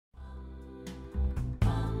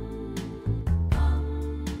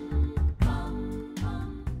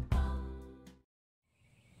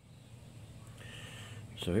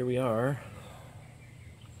So here we are.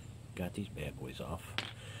 Got these bad boys off.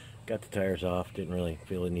 Got the tires off. Didn't really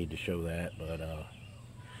feel the need to show that, but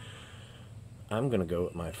I'm gonna go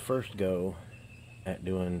with my first go at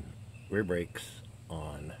doing rear brakes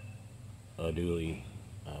on a dually.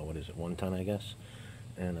 What is it? 1 ton, I guess.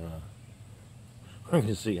 And we're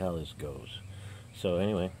gonna see how this goes. So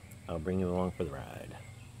anyway, I'll bring you along for the ride.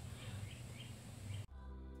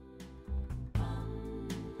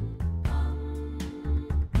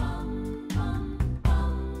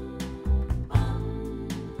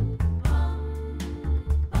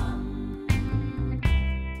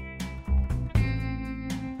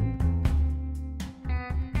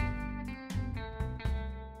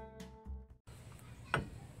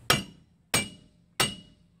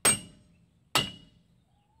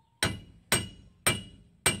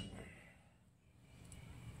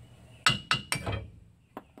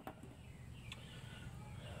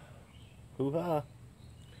 Hoo-ha!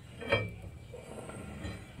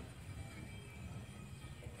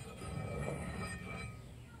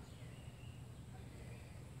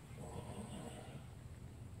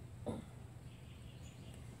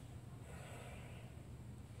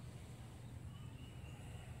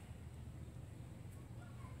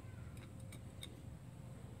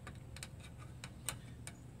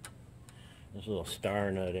 There's a little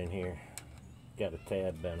star nut in here. Got a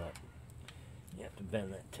tab bent up. You have to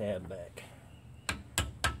bend that tab back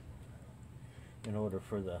in order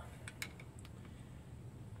for the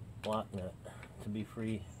lock nut to be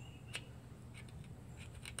free,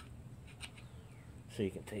 so you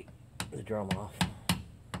can take the drum off.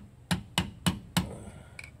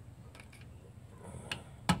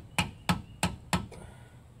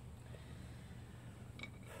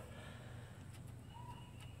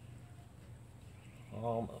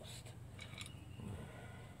 Almost.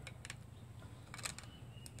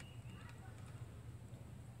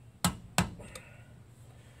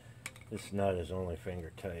 This nut is only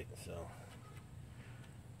finger tight, so.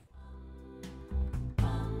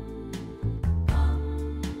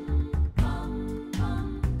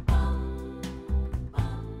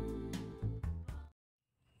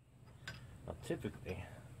 Now typically,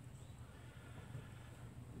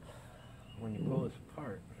 when you pull this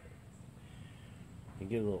apart, you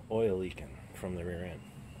get a little oil leaking from the rear end.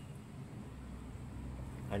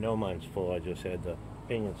 I know mine's full, I just had the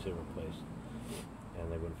pinion seal replaced. And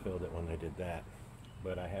they would have filled it when they did that,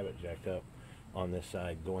 but I have it jacked up on this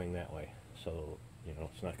side going that way, so you know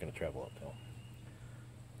it's not going to travel uphill.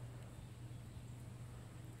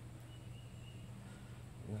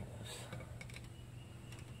 Yes.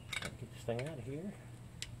 Get this thing out of here.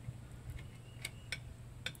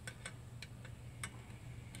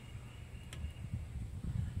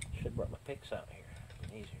 Should have brought my picks out here. It'd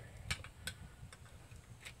been easier.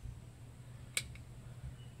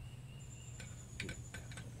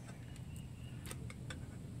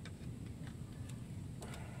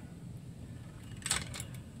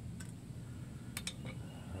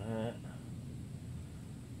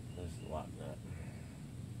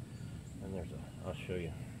 I'll show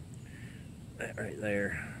you that right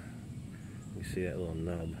there. You see that little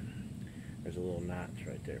nub? There's a little notch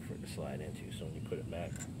right there for it to slide into, so when you put it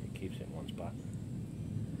back, it keeps it in one spot.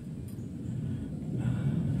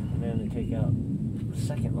 And then they take out the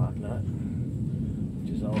second lock nut,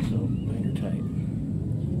 which is also finger tight.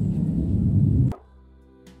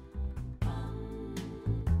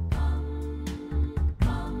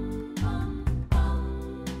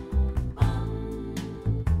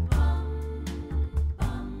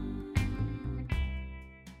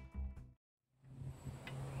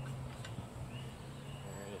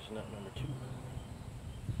 Nut number 2.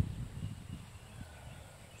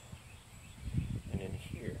 And in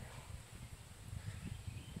here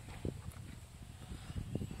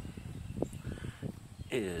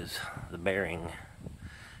is the bearing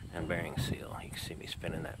and bearing seal. You can see me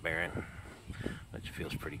spinning that bearing, which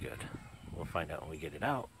feels pretty good. We'll find out when we get it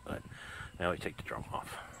out, but now we take the drum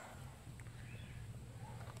off.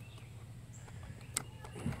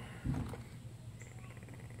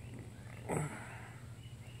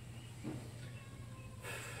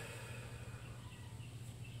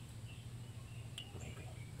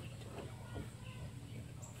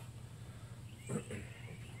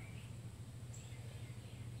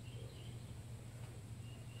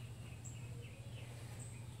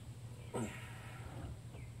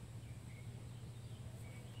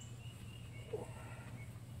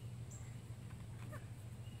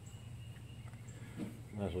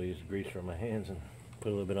 Might as well use the grease from my hands and put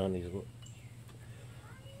a little bit on these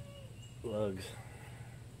lugs.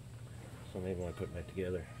 So maybe when I put them back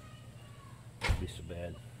together, it won't be so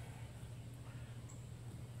bad.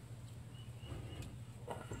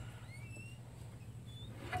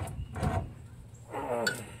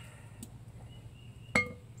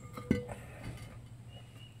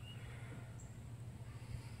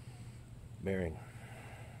 bearing.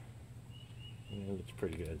 And it's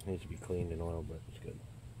pretty good. It needs to be cleaned and oiled, but it's good.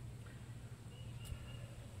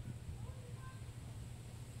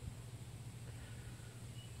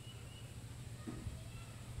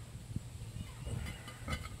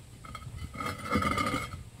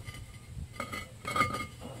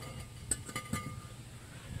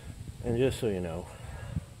 And just so you know,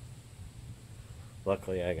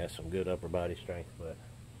 luckily I got some good upper body strength, but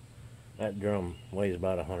that drum weighs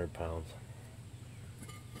about 100 pounds.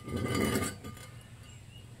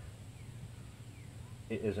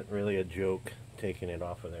 It isn't really a joke taking it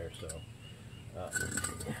off of there, so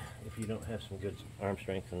if you don't have some good arm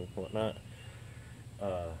strength and whatnot,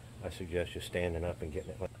 I suggest you standing up and getting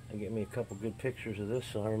it. Get me a couple good pictures of this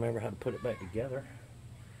so I remember how to put it back together.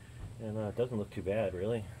 And it doesn't look too bad,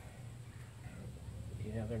 really.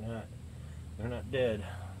 Yeah, they're not dead.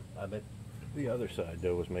 I bet the other side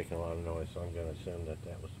though was making a lot of noise, so I'm going to assume that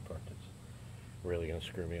that was the part that's really going to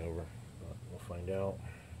screw me over. But we'll find out.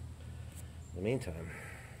 In the meantime,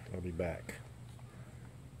 I'll be back.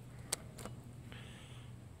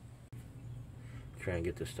 Try and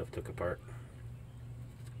get this stuff took apart.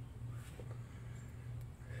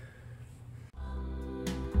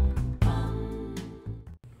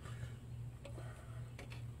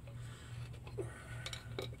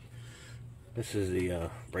 This is the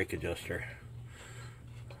brake adjuster.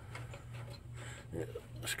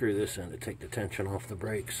 Screw this in to take the tension off the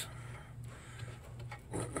brakes.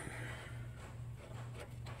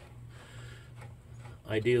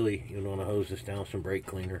 Ideally, you'd want to hose this down with some brake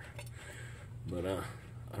cleaner, but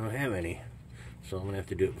I don't have any, so I'm going to have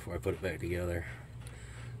to do it before I put it back together.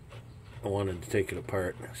 I wanted to take it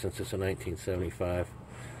apart since it's a 1975,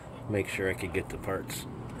 make sure I could get the parts,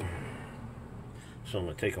 so I'm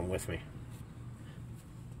going to take them with me.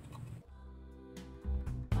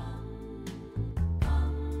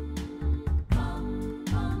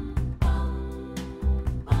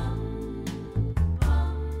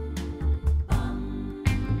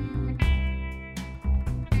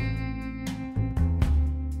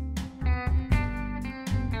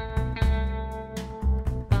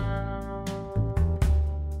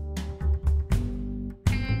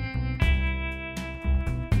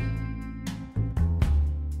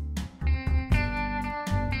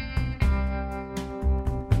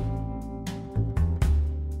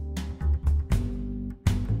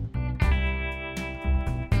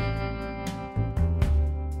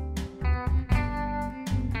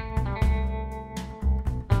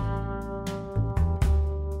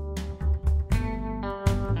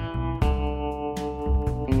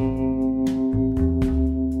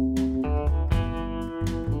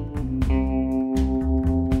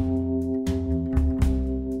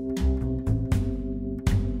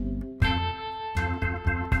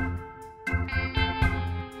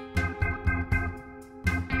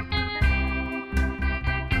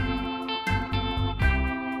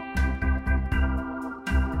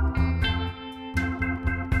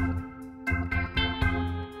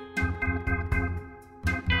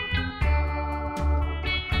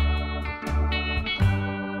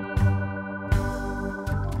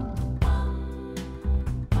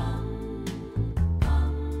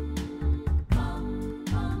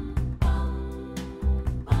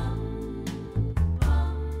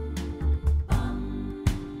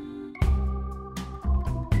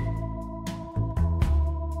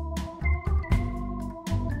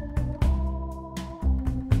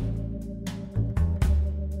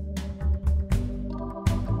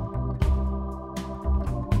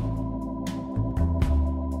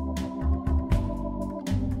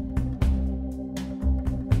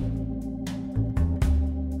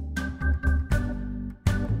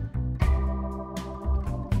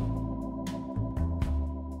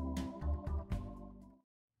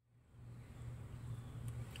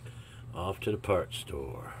 Off to the parts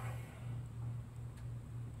store.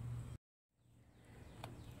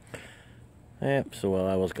 Yep, so while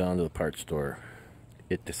I was gone to the parts store,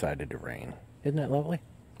 it decided to rain. Isn't that lovely?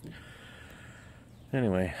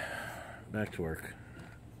 Anyway, back to work.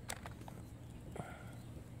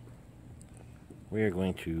 We are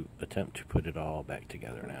going to attempt to put it all back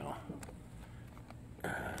together now.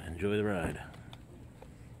 Enjoy the ride.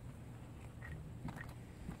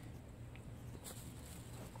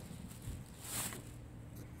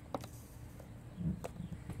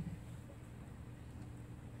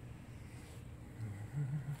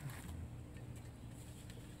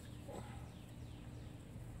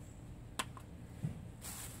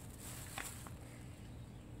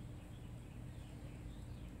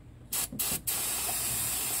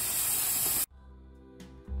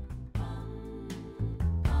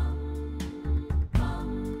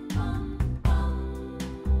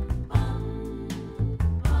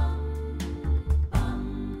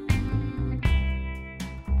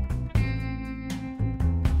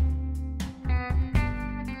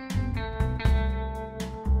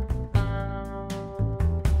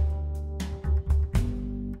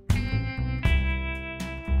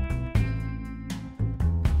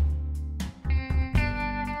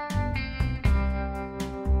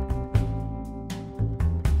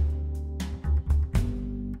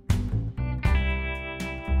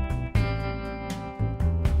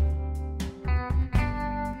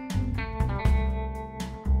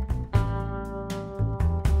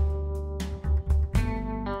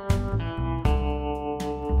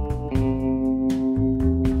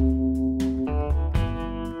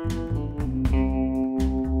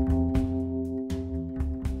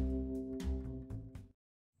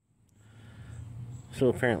 So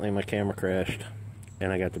apparently my camera crashed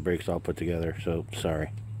and I got the brakes all put together, so sorry.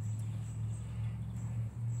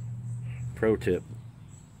 Pro tip,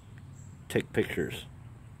 take pictures.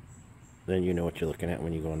 Then you know what you're looking at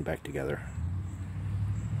when you're going back together.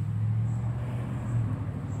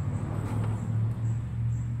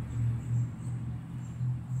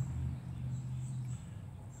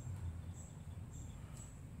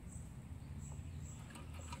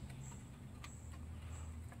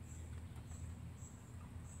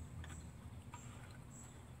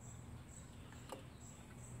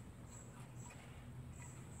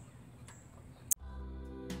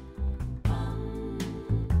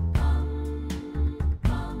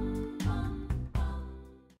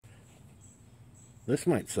 This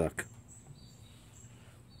might suck.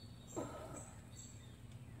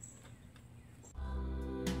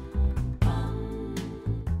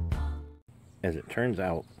 As it turns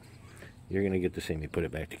out, you're going to get to see me put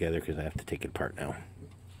it back together because I have to take it apart now.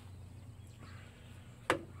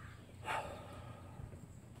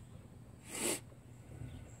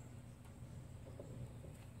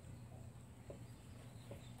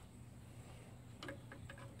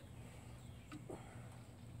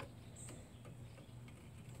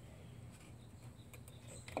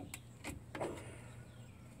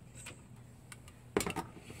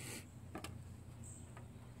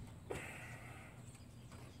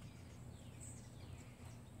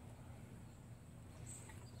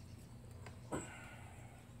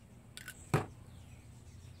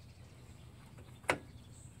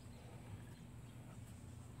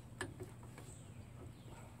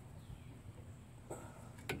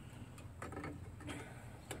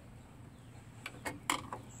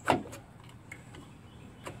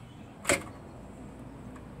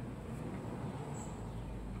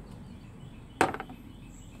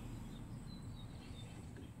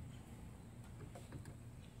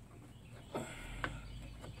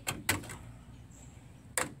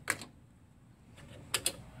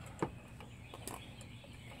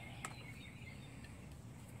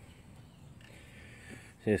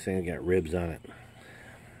 See, this thing's got ribs on it.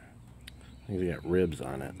 It's got ribs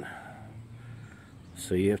on it.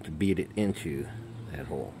 So you have to beat it into that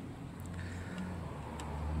hole.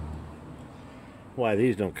 Why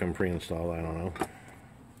these don't come pre-installed, I don't know.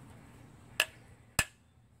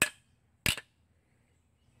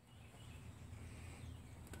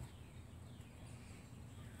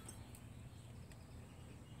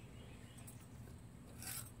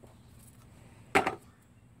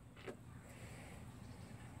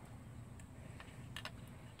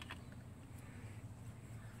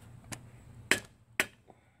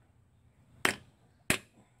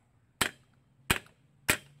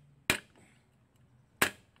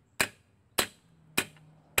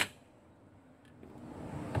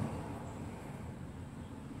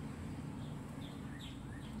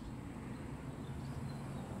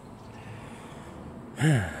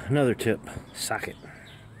 Another tip, socket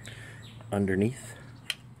underneath.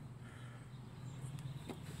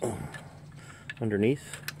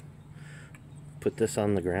 Put this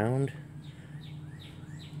on the ground,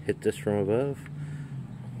 hit this from above,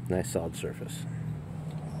 nice solid surface.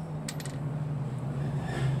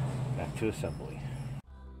 Back to assembly.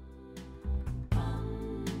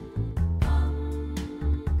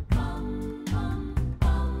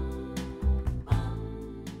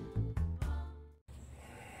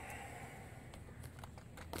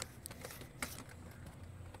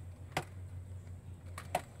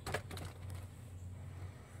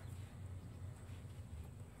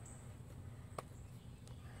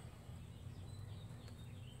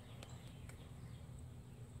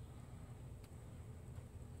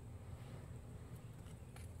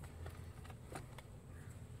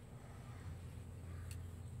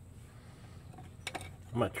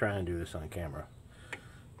 I'm going to try and do this on camera.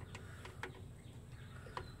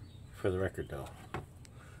 For the record though,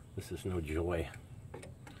 this is no joy.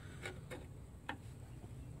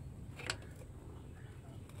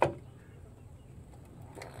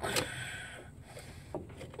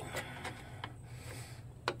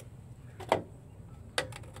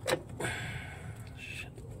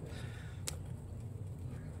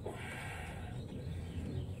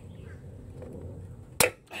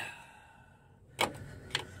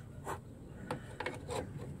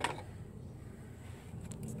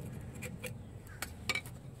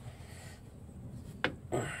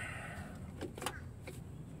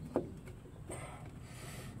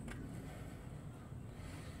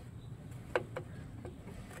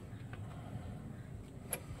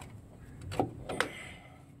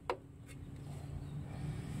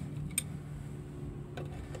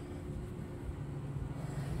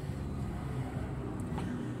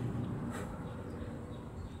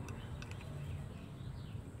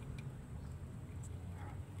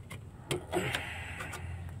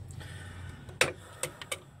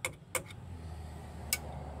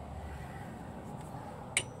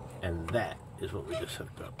 And that is what we just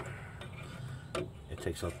hooked up. It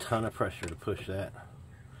takes a ton of pressure to push that,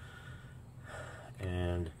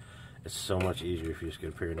 and it's so much easier if you just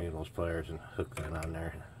get a pair of needles, pliers, and hook that on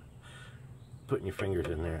there. Putting your fingers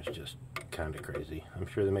in there is just kind of crazy. I'm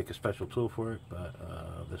sure they make a special tool for it, but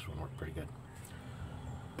this one worked pretty good.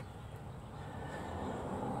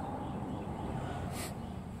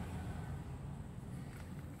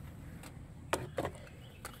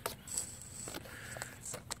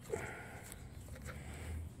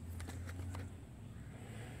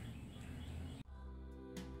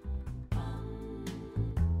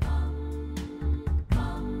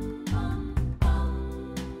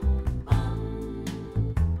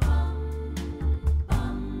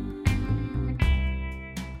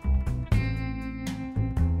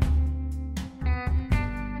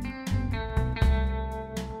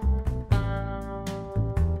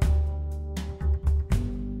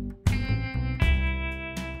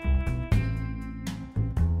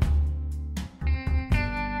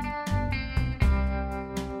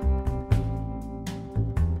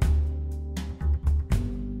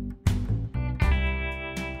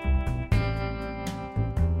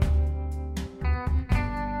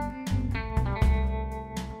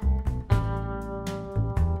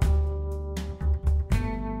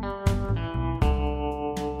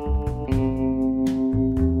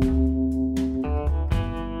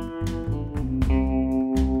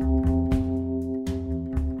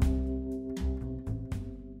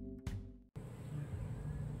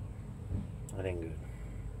 That ain't good.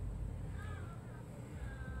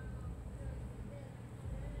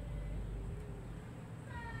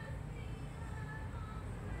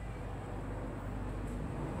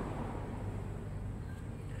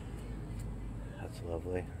 That's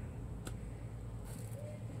lovely.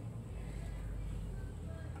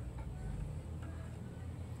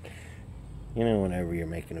 You know, whenever you're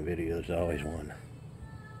making a video, there's always one.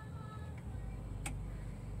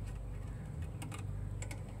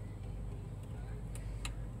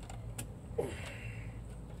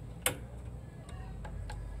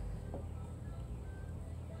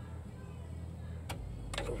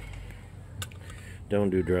 Don't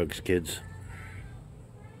do drugs, kids.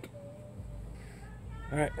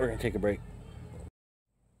 Alright, we're going to take a break.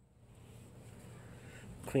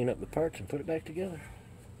 Clean up the parts and put it back together.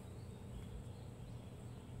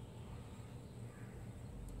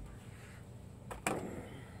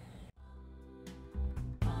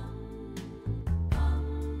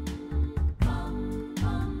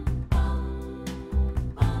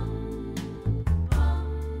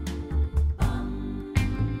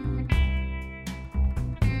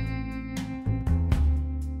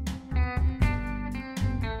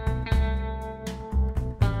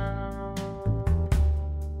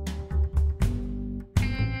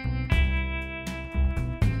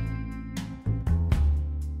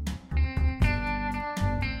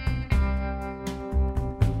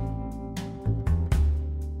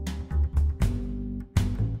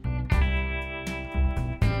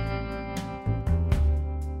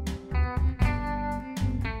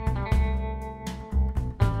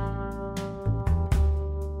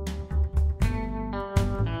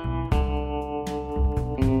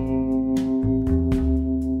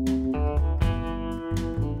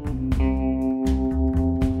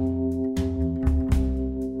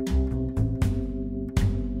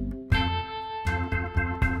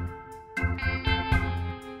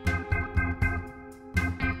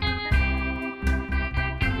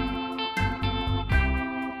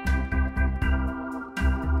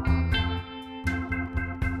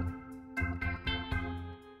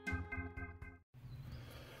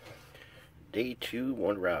 Day 2,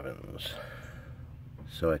 1 Robins.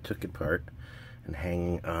 So I took it apart, and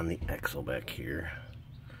hanging on the axle back here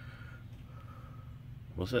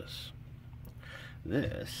was this.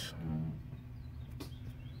 This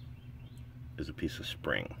is a piece of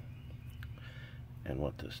spring. And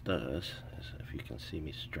what this does is, if you can see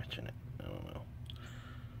me stretching it, I don't know.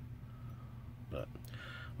 But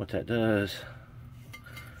what that does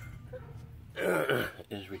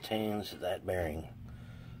is retains that bearing.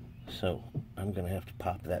 So I'm going to have to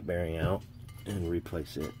pop that bearing out and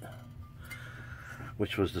replace it.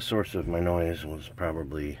 Which was the source of my noise, was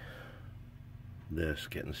probably this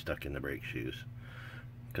getting stuck in the brake shoes.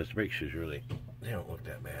 Because the brake shoes really, they don't look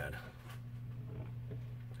that bad.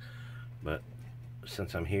 But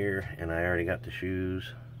since I'm here and I already got the shoes,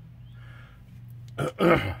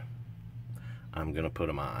 I'm going to put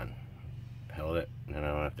them on. Held it, and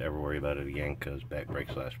I don't have to ever worry about it again because back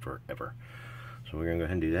brakes last forever. So we're going to go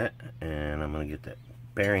ahead and do that, and I'm going to get that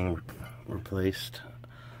bearing replaced.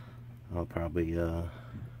 I'll probably go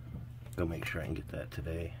make sure I can get that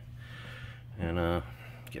today. and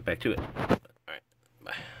get back to it. Alright,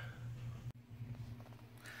 bye.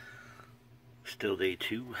 Still day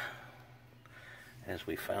 2. As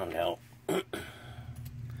we found out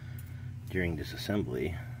during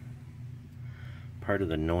disassembly, part of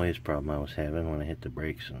the noise problem I was having when I hit the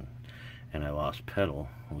brakes and I lost pedal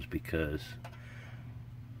was because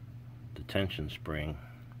the tension spring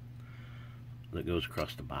that goes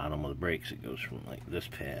across the bottom of the brakes, it goes from like this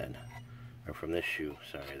pad, or from this shoe,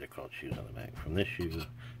 sorry, they're called shoes on the back, from this shoe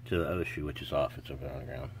to the other shoe, which is off, it's over on the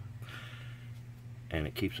ground, and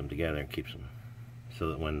it keeps them together and keeps them so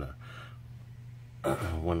that when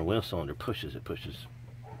the wheel cylinder pushes, it pushes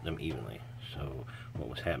them evenly. So what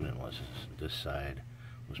was happening was this side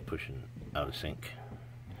was pushing out of sync,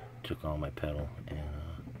 took all my pedal, and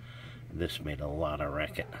this made a lot of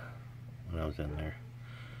racket when I was in there.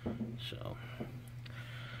 So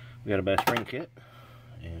we got to buy a spring kit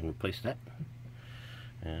and replace that,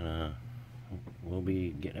 and we'll be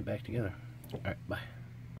getting it back together. Alright, bye.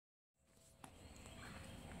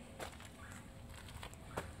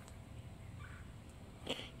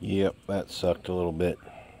 Yep, that sucked a little bit.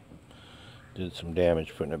 Did some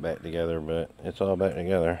damage putting it back together, but it's all back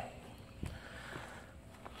together.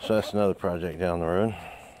 So that's another project down the road.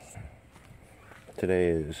 Today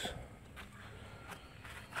is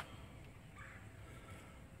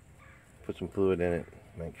put some fluid in it,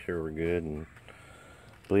 make sure we're good, and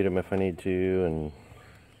bleed them if I need to, and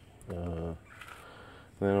then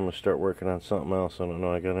I'm going to start working on something else. I don't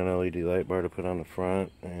know, I got an LED light bar to put on the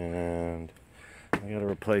front, and I got to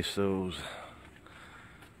replace those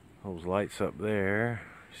lights up there.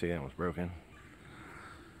 See, that one's broken.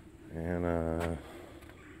 And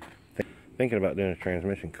thinking about doing a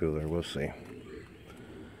transmission cooler, we'll see.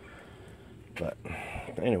 But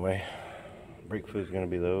anyway, brake fluid's going to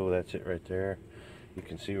be low. That's it right there. You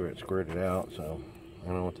can see where it squirted out, so I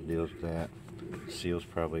don't know what the deal is with that. The seal's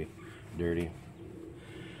probably dirty.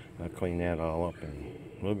 I'll clean that all up and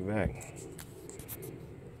we'll be back.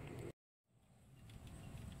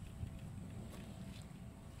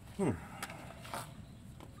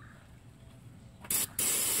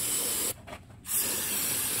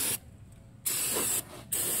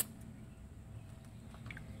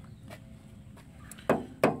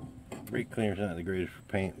 Brake cleaner's not the greatest for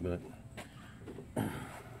paint, but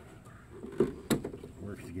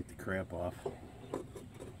works to get the crap off. I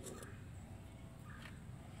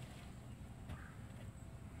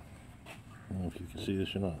don't know if you can see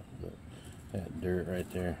this or not, but that dirt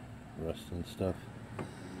right there, rust and stuff.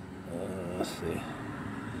 Let's see.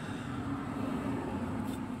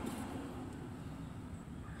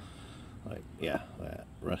 Like, yeah, that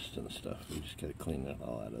rust and stuff. We just gotta clean that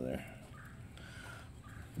all out of there.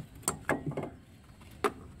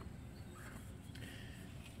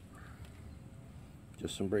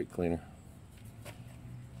 Just some brake cleaner.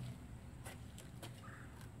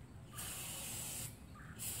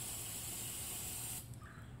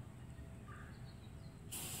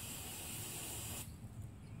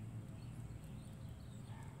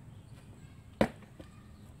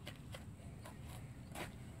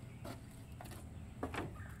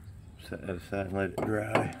 Set that aside and let it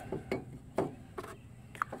dry.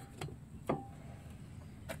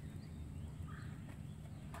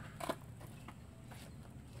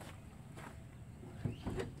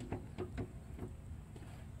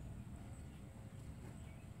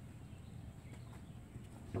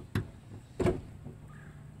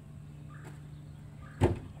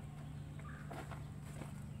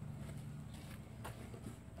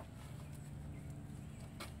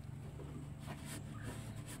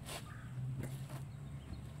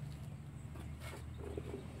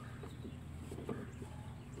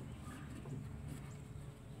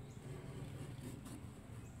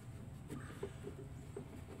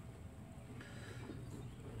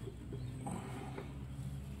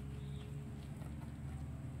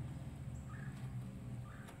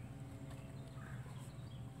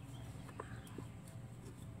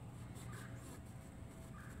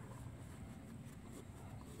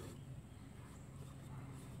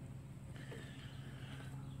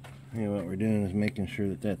 Yeah, what we're doing is making sure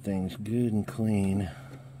that that thing's good and clean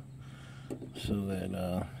so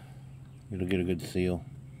that it'll get a good seal.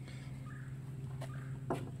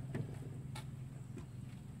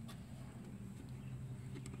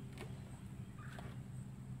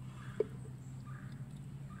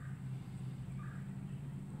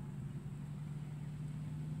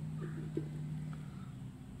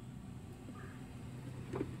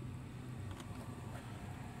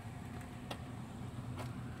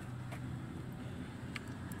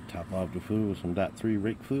 Top off the fluid with some .3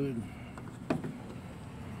 brake fluid.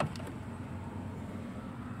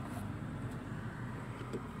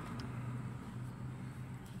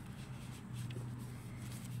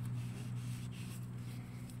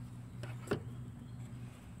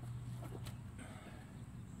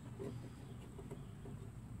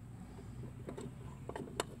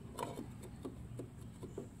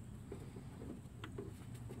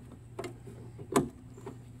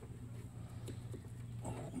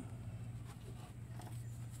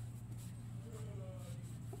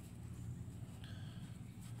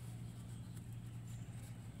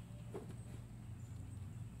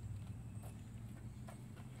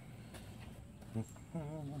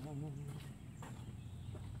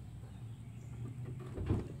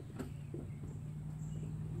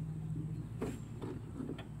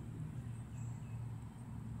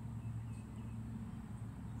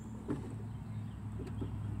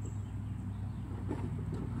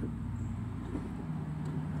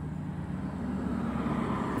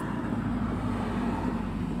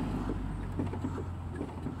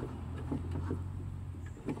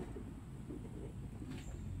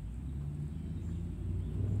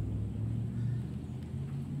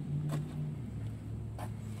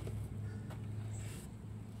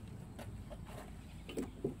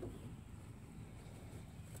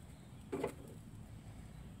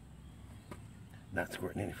 Not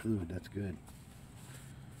squirting any fluid, that's good.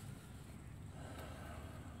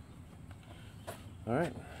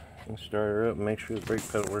 Alright, let's start her up and make sure the brake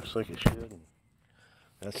pedal works like it should.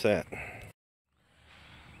 That's that.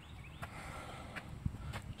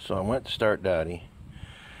 So I went to start Dottie,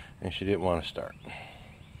 and she didn't want to start.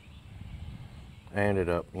 I ended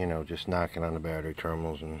up, you know, just knocking on the battery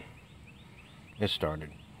terminals, and it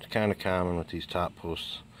started. It's kind of common with these top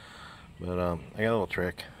posts, but I got a little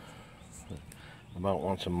trick. About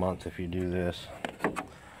once a month, if you do this.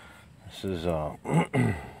 This is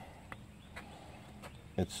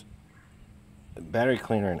it's a battery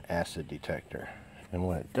cleaner and acid detector, and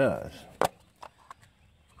what it does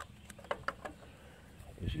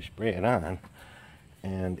is you spray it on,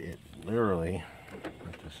 and it literally,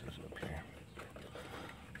 what this is up here.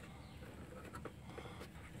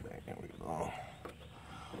 There we go.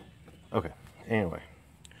 Okay, anyway,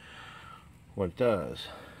 what it does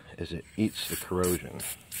is it eats the corrosion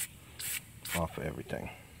off of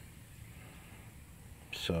everything.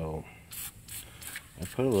 So I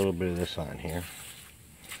put a little bit of this on here.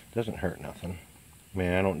 Doesn't hurt nothing. I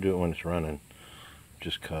mean, I don't do it when it's running,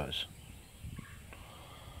 just cause.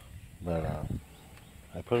 But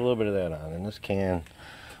I put a little bit of that on, and this can,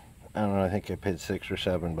 I don't know, I think I paid $6 or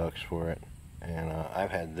 $7 for it, and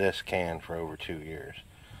I've had this can for over 2 years,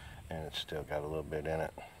 and it's still got a little bit in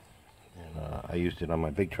it. And I used it on my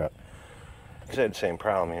big truck because I had the same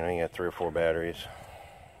problem. You know, you got 3 or 4 batteries,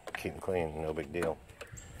 keep them clean, no big deal.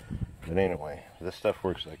 But anyway, this stuff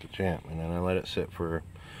works like a champ. And then I let it sit for,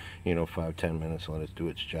 you know, 5-10 minutes, let it do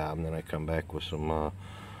its job, and then I come back with some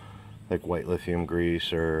like white lithium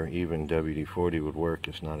grease, or even WD-40 would work.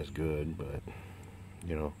 It's not as good, but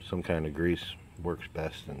you know, some kind of grease works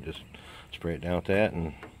best, and just spray it down with that,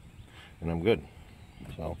 and I'm good.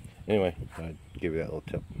 So anyway, I'd give you that little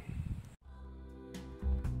tip.